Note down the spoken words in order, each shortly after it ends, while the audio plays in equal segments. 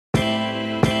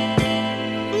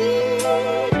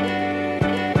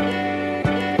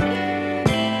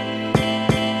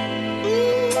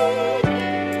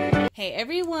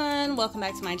welcome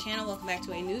back to my channel. Welcome back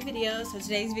to a new video. So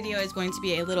today's video is going to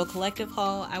be a little collective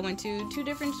haul. I went to two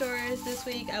different stores this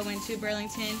week. I went to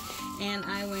Burlington and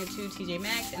I went to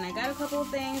Maxx, and I got a couple of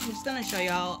things. I'm just gonna show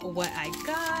y'all what I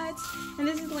got, and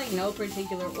this is like no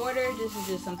particular order. This is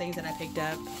just some things that I picked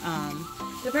up.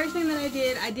 The first thing that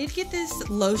I did get this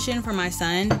lotion for my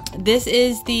son. This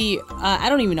is the I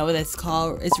don't even know what it's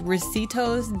called. It's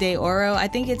Recitos de Oro. I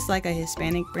think it's like a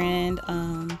Hispanic brand.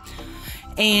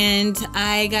 And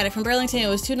I got it from Burlington. It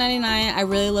was $2.99. I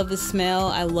really love the smell.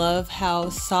 I love how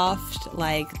soft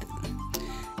like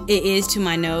it is to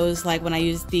my nose, like when I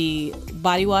use the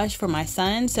body wash for my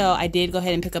son. So I did go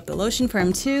ahead and pick up the lotion for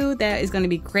him too. That is going to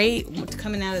be great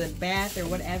coming out of the bath or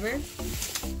whatever.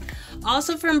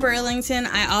 Also from Burlington,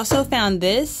 I also found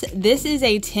this. This is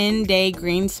a 10-day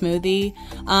green smoothie.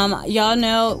 Y'all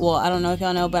know, well, I don't know if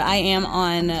y'all know, but I am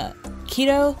on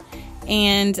keto.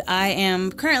 And I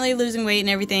am currently losing weight and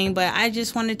everything, but I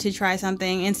just wanted to try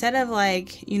something instead of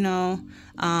like, you know,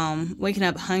 waking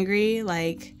up hungry,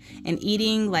 like, and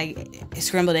eating like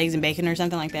scrambled eggs and bacon or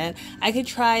something like that. I could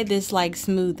try this like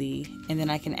smoothie, and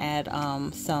then I can add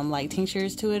some like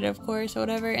tinctures to it, of course, or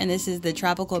whatever. And this is the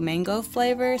tropical mango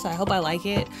flavor, so I hope I like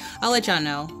it. I'll let y'all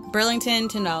know. Burlington,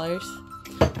 $10.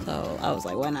 So I was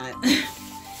like, why not?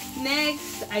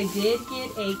 Next, I did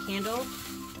get a candle.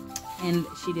 And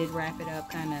she did wrap it up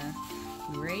kind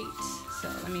of great. So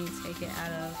let me take it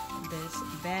out of this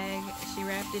bag she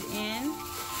wrapped it in.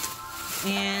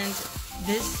 And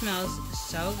this smells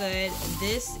so good.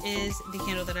 This is the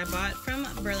candle that I bought from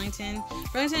Burlington.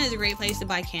 Burlington is a great place to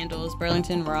buy candles.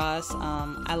 Burlington, Ross.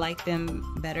 I like them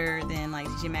better than like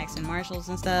Maxx and Marshalls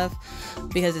and stuff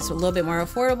because it's a little bit more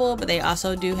affordable, but they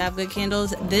also do have good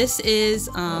candles. This is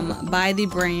by the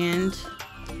brand,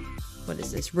 what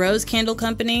is this? Rose Candle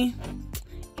Company.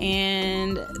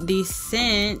 And the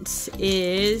scent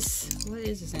is, what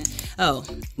is the scent? Oh,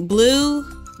 Blue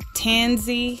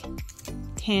Tansy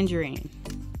Tangerine.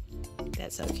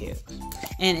 That's so cute.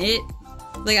 And it,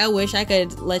 like, I wish I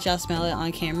could let y'all smell it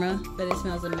on camera, but it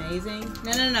smells amazing.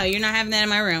 No, you're not having that in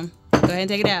my room. Go ahead and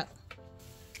take it out.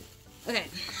 Okay.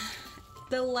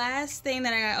 The last thing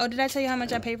that I got, oh, did I tell you how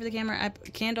much I paid for the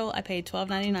candle? I paid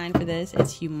 $12.99 for this.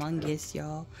 It's humongous,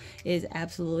 y'all. It is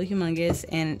absolutely humongous,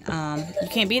 and you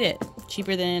can't beat it.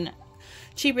 Cheaper than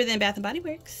Bath and Body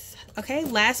Works. Okay,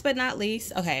 last but not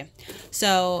least, okay,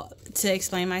 so to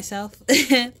explain myself,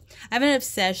 I have an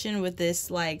obsession with this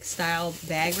like style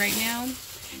bag right now,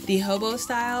 the hobo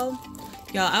style.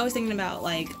 Y'all, I was thinking about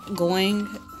like going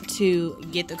to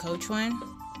get the Coach one.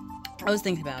 I was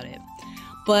thinking about it,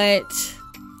 but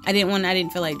I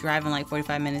didn't feel like driving like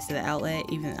 45 minutes to the outlet.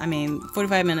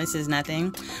 45 minutes is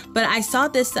nothing. But I saw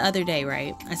this the other day,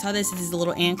 right? I saw this is a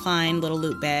little Anne Klein little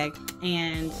loop bag,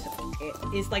 and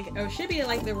it's like, or it should be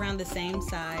like around the same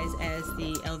size as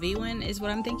the LV one is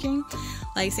what I'm thinking.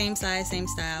 Like same size, same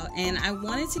style. And I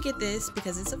wanted to get this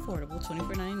because it's affordable,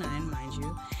 $24.99, mind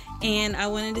you. And I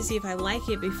wanted to see if I like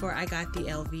it before I got the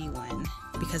LV one,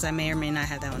 because I may or may not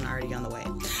have that one already on the way.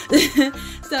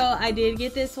 So I did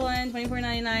get this one,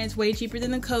 $24.99. It's way cheaper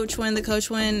than the Coach one. The Coach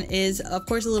one is, of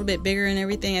course, a little bit bigger and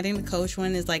everything. I think the Coach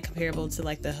one is like comparable to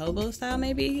like the hobo style,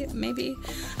 maybe.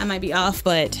 I might be off,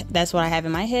 but that's what I have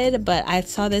in my head. But I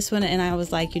saw this one and I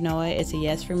was like, you know what? It's a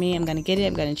yes for me. I'm going to get it.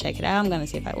 I'm going to check it out. I'm going to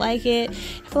see if I like it.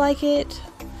 If I like it,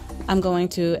 I'm going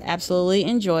to absolutely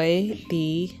enjoy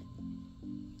the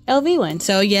LV one.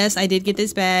 So yes, I did get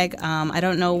this bag. I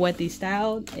don't know what the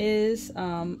style is.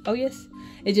 Oh yes,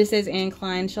 it just says Anne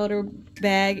Klein shoulder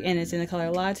bag, and it's in the color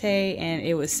latte, and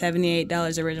it was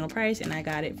 $78 original price, and I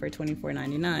got it for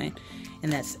 $24.99,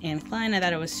 and that's Anne Klein. I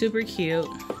thought it was super cute.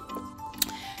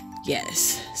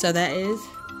 Yes, so that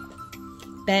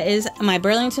is my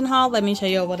Burlington haul. Let me show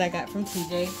you what I got from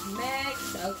TJ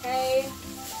Maxx. Okay,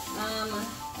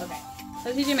 okay,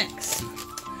 so TJ Maxx,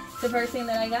 the first thing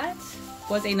that I got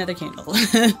was another candle.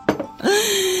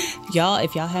 Y'all,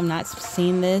 if y'all have not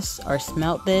seen this or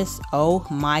smelt this, oh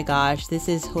my gosh, this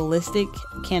is Holistic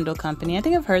Candle Company. I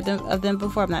think I've heard of them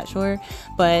before, I'm not sure,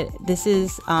 but this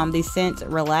is the scent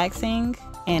Relaxing,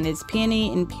 and it's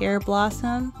peony and pear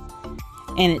blossom,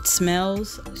 and it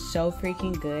smells so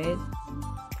freaking good.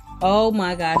 Oh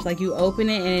my gosh, like you open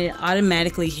it and it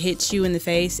automatically hits you in the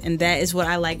face, and that is what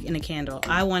I like in a candle.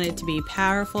 I want it to be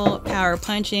powerful, power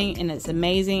punching, and it's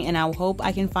amazing, and I hope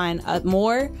I can find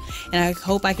more, and I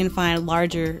hope I can find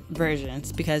larger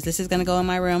versions, because this is going to go in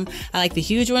my room. I like the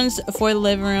huge ones for the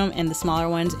living room and the smaller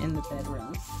ones in the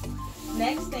bedroom.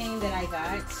 Next thing that I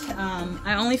got,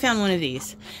 I only found one of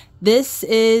these. This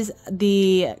is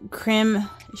the Cream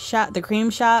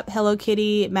Shop Hello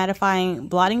Kitty mattifying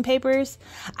blotting papers.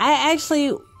 I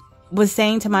actually was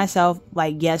saying to myself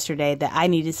like yesterday that I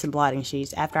needed some blotting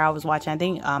sheets after I was watching, I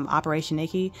think, Operation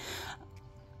Nikki.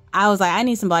 I was like, I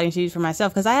need some blotting sheets for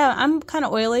myself because I'm kind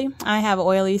of oily. I have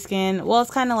oily skin. Well,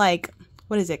 it's kind of like,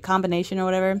 what is it, combination or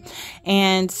whatever.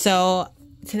 And so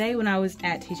today when I was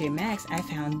at TJ Maxx, I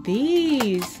found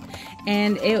these,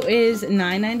 and it is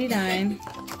 $9.99.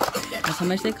 That's how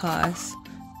much they cost.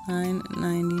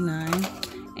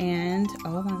 $9.99. And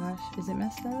oh my gosh, is it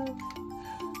messed up?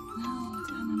 No, it's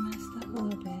kind of messed up a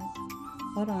little bit.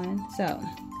 Hold on. So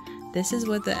this is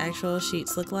what the actual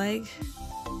sheets look like,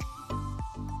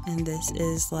 and this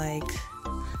is like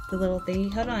the little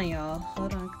thingy. Hold on, y'all.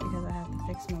 Hold on, because I have to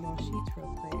fix my little sheets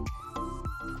real quick.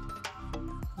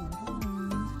 Hold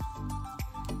on.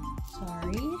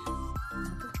 Sorry. I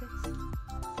have to fix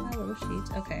my little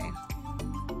sheets. Okay.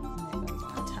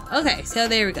 Okay, so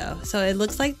there we go. So it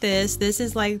looks like this. This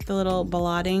is like the little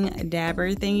blotting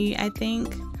dabber thingy, I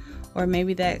think. Or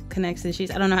maybe that connects to the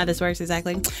sheets. I don't know how this works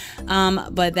exactly.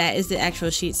 But that is the actual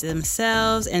sheets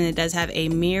themselves. And it does have a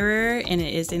mirror. And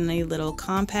it is in a little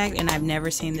compact. And I've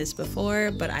never seen this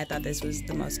before. But I thought this was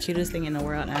the most cutest thing in the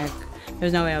world.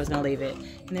 There's no way I was going to leave it.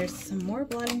 And there's some more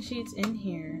blotting sheets in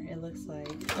here, it looks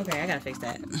like. Okay, I got to fix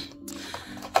that.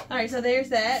 Alright, so there's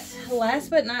that. Last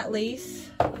but not least,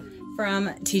 from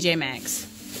TJ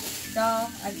Maxx. Y'all,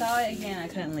 I saw it again. I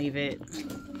couldn't leave it.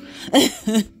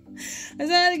 I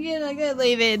saw it again. I couldn't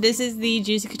leave it. This is the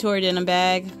Juicy Couture denim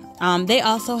bag. They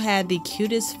also had the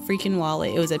cutest freaking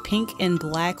wallet. It was a pink and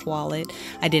black wallet.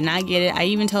 I did not get it. I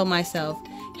even told myself,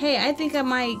 hey, I think I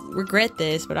might regret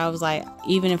this, but I was like,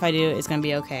 even if I do, it's gonna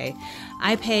be okay.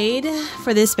 I paid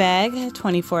for this bag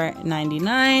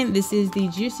 $24.99. This is the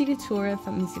Juicy Couture.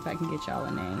 Let me see if I can get y'all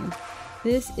a name.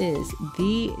 This is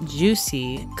the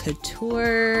Juicy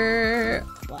Couture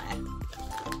black.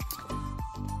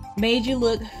 Made you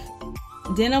look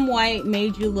denim white,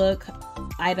 made you look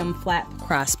item flap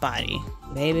crossbody.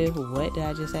 Baby, what did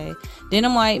I just say?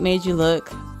 Denim white made you look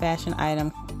fashion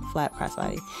item flat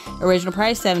crossbody. Original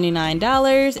price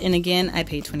 $79, and again I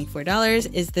paid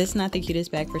 $24. Is this not the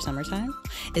cutest bag for summertime?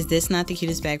 Is this not the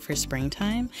cutest bag for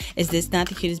springtime? Is this not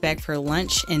the cutest bag for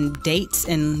lunch and dates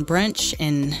and brunch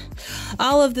and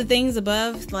all of the things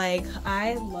above? Like,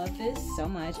 I love this so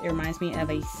much. It reminds me of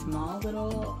a small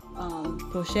little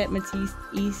Pochette Matisse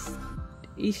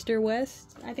Easter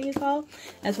West, I think it's called.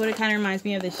 That's what it kind of reminds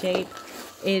me of, the shape.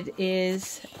 It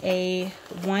is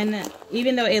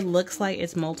even though it looks like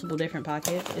it's multiple different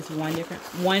pockets, it's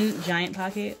one giant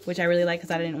pocket, which I really like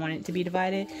because I didn't want it to be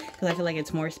divided, because I feel like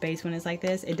it's more space when it's like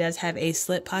this. It does have a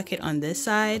slip pocket on this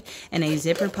side and a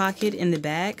zipper pocket in the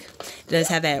back. It does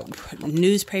have that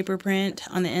newspaper print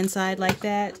on the inside like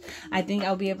that. I think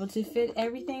I'll be able to fit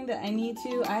everything that I need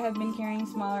to. I have been carrying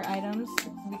smaller items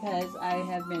because I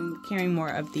have been carrying more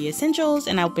of the essentials,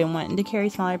 and I've been wanting to carry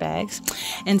smaller bags.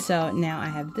 And so now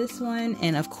I have this one,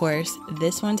 and of course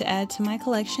this one to add to my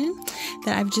collection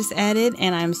that I've just added,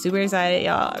 and I'm super excited,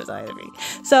 y'all. I'm so happy.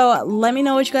 So let me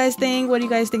know what you guys think. What do you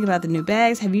guys think about the new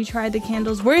bags? Have you tried the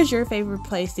candles? Where is your favorite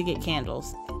place to get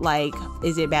candles? Like,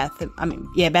 is it Bath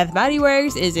and Body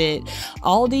Works? Is it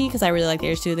Aldi? Because I really like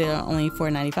theirs too. They're only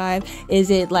 $4.95.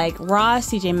 Is it like Ross,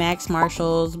 TJ Maxx,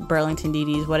 Marshalls, Burlington,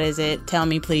 DD's? What is it? Tell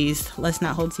me, please. Let's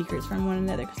not hold secrets from one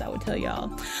another, because I would tell y'all.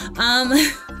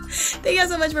 Thank y'all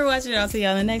so much for watching. I'll see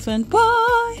y'all in the next one.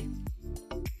 Bye.